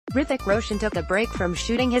Hrithik Roshan took a break from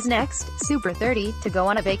shooting his next, Super 30, to go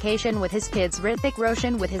on a vacation with his kids. Hrithik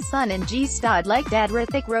Roshan with his son and G-stud like dad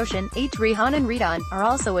Hrithik Roshan, Rehan and Ridan, are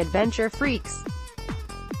also adventure freaks.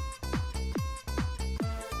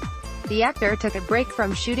 The actor took a break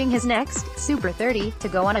from shooting his next, Super 30, to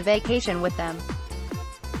go on a vacation with them.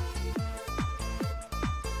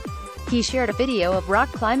 He shared a video of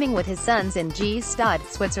rock climbing with his sons in G-stud,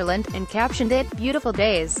 Switzerland, and captioned it, "Beautiful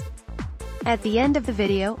days." At the end of the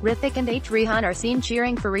video, Hrithik and Rehan are seen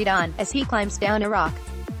cheering for Ridan as he climbs down a rock.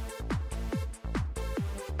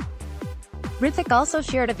 Hrithik also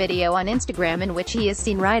shared a video on Instagram in which he is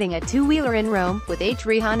seen riding a two-wheeler in Rome, with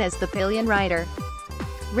Rehan as the pillion rider.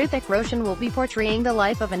 Hrithik Roshan will be portraying the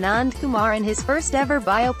life of Anand Kumar in his first-ever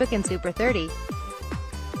biopic in Super 30.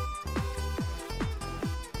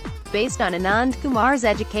 Based on Anand Kumar's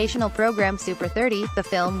educational program Super 30, the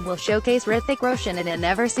film will showcase Hrithik Roshan in a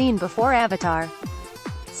never-seen-before avatar.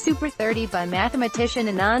 Super 30 by mathematician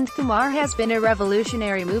Anand Kumar has been a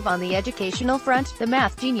revolutionary move on the educational front. The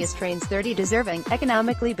math genius trains 30 deserving,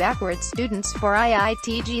 economically backward students for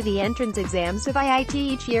IITG, the entrance exams of IIT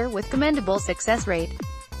each year, with commendable success rate.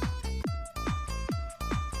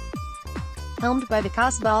 Helmed by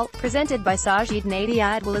Vikas Bal, presented by Sajid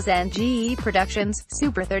Nadiadwalas and GE Productions,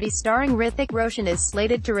 Super 30 starring Hrithik Roshan is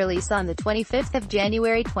slated to release on the 25th of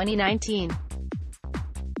January 2019.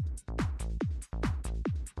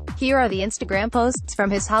 Here are the Instagram posts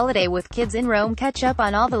from his holiday with kids in Rome. Catch up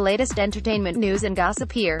on all the latest entertainment news and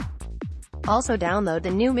gossip here. Also download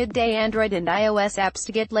the new Midday Android and iOS apps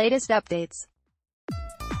to get latest updates.